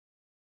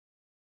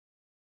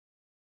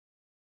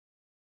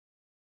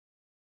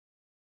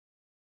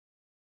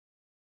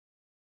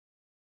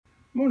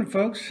Morning,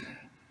 folks.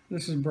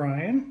 This is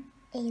Brian.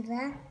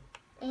 Ava,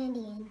 and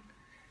Ian.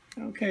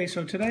 Okay,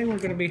 so today we're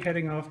going to be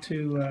heading off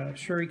to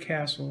Shuri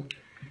Castle.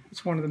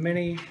 It's one of the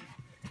many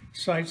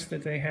sites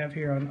that they have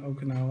here on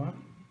Okinawa.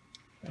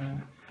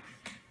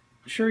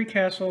 Shuri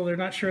Castle, they're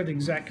not sure the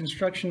exact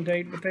construction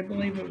date, but they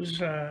believe it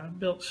was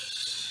built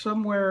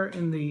somewhere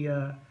in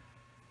the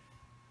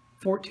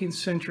 14th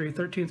century,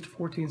 13th to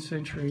 14th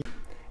century.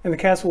 And the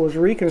castle was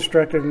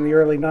reconstructed in the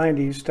early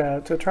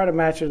 90s to try to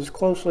match it as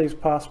closely as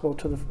possible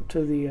to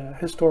the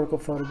historical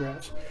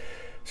photographs.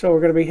 So we're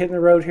going to be hitting the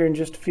road here in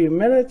just a few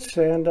minutes,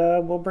 and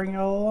we'll bring you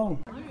all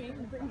along.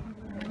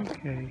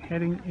 Okay,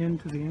 heading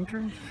into the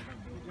entrance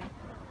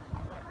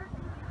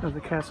of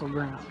the castle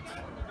grounds.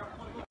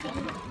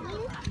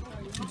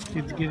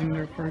 Kids getting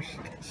their first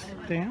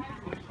stamp.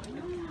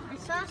 I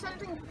saw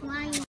something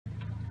flying.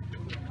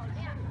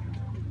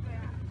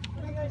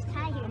 There's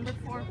tag here. Number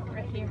 4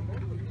 right here.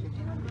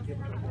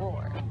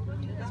 4.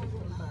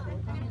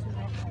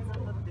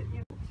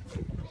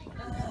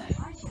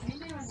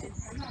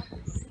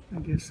 I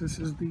guess this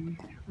is the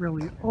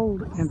really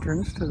old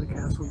entrance to the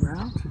castle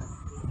grounds.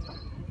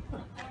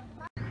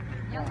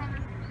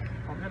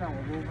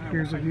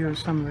 Here's a view of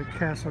some of the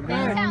castle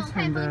grounds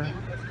and the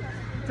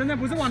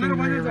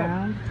scenery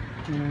around,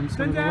 and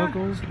some of the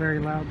locals, very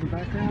loud in the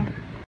background.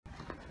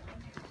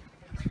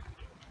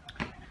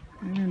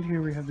 And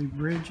here we have the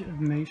Bridge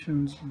of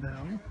Nations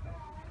bell.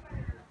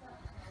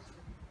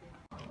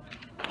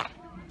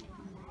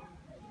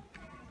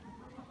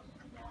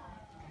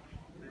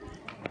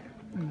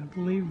 And I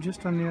believe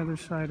just on the other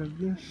side of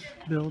this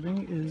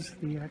building is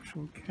the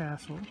actual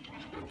castle.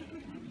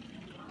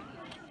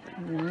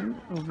 And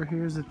over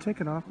here is the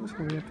ticket office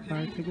where we have to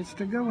buy tickets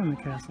to go in the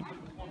castle.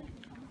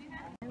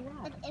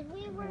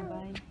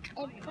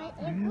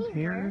 And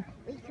here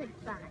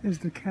is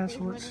the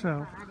castle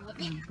itself.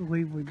 I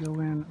believe we go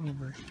in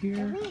over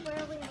here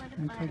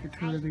and take a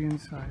tour of the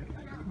inside.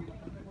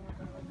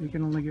 You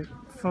can only get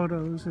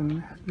photos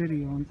and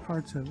video on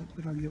parts of it,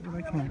 but I'll get what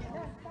I can.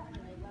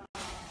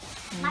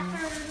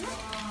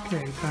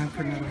 Okay, time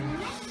for another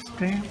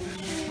stamp.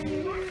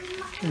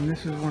 And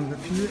this is one of the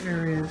few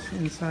areas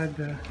inside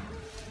the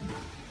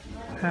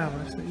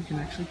palace that you can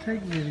actually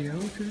take video,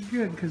 which is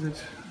good because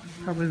it's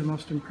probably the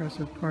most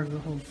impressive part of the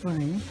whole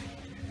thing.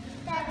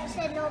 Dad, you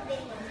said no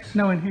videos.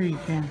 No, in here you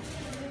can.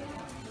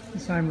 The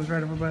sign was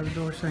right over by the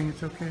door saying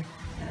it's okay.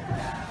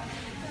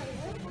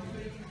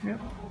 Yep.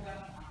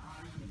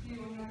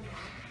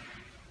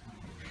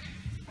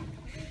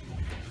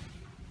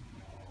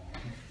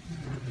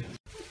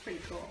 That's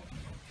pretty cool.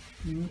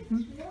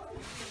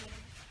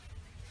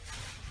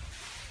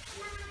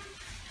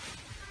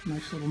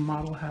 Nice little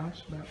model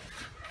house, about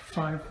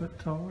 5 foot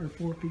tall or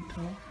 4 feet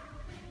tall.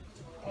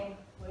 Okay,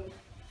 wait.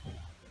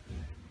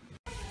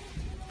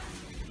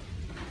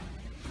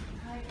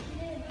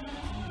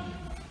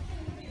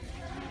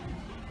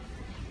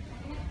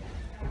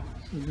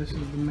 So this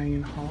is the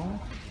main hall.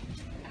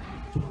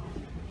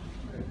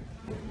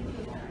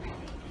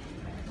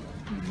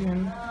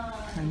 Again,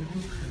 kind of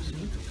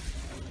impressive.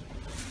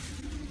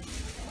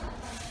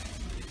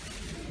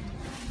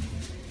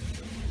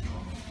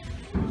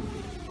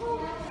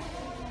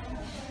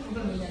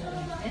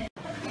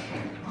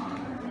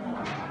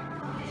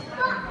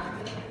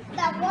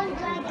 That one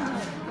dragon.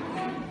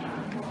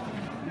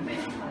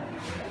 Yes.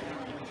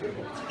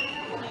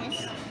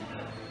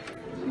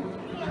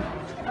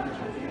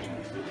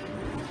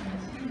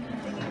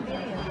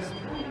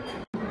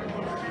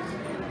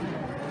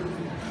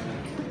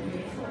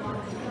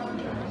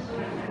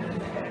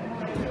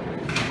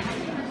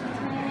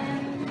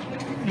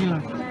 Hey,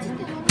 look. I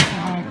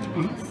have to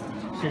eat.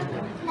 Sure.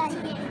 Not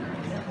yet.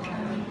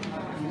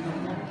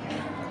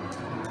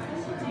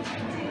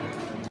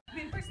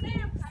 For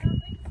stamps? I don't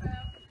think so.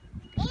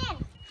 Ian.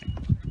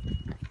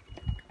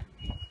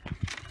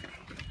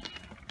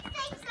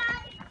 Thanks,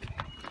 Dad.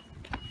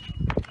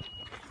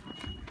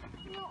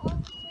 No,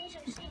 these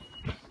are safe.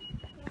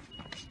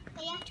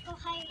 But you have to go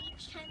higher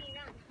each time you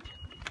run.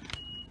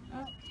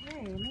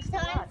 Okay, we missed So a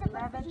lot. I'm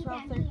supposed 11, to be 12,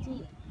 down 13.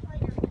 here.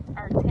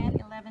 Or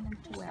 10, 11, and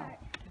 12.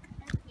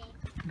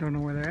 Don't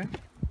know where they're at.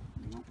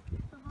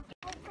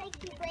 Looks like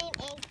you flame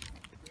eggs.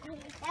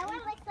 That one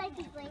looks like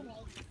you flame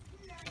eggs.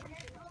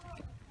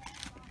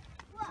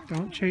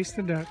 Don't chase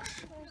the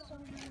ducks.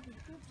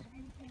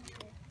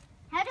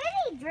 How do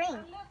they drink?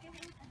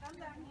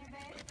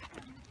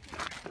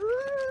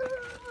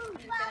 Ooh,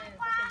 quack,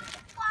 quack,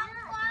 quack,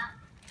 quack.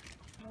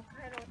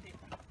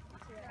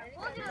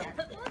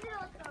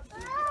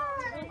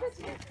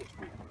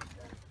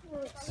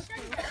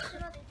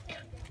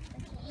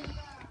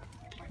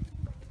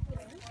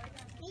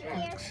 Be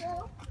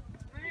careful.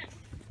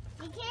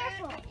 Be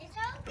careful.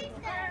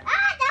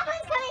 Ah, that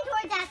one's coming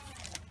towards us.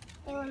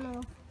 They will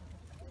move.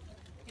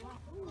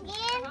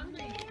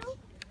 And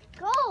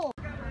go.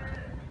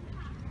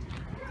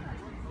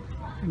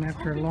 And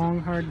after a long,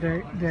 hard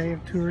day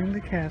of touring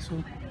the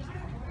castle,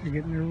 they're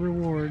getting their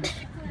rewards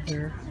of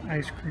their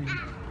ice cream.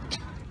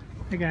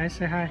 Hey guys,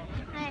 say hi.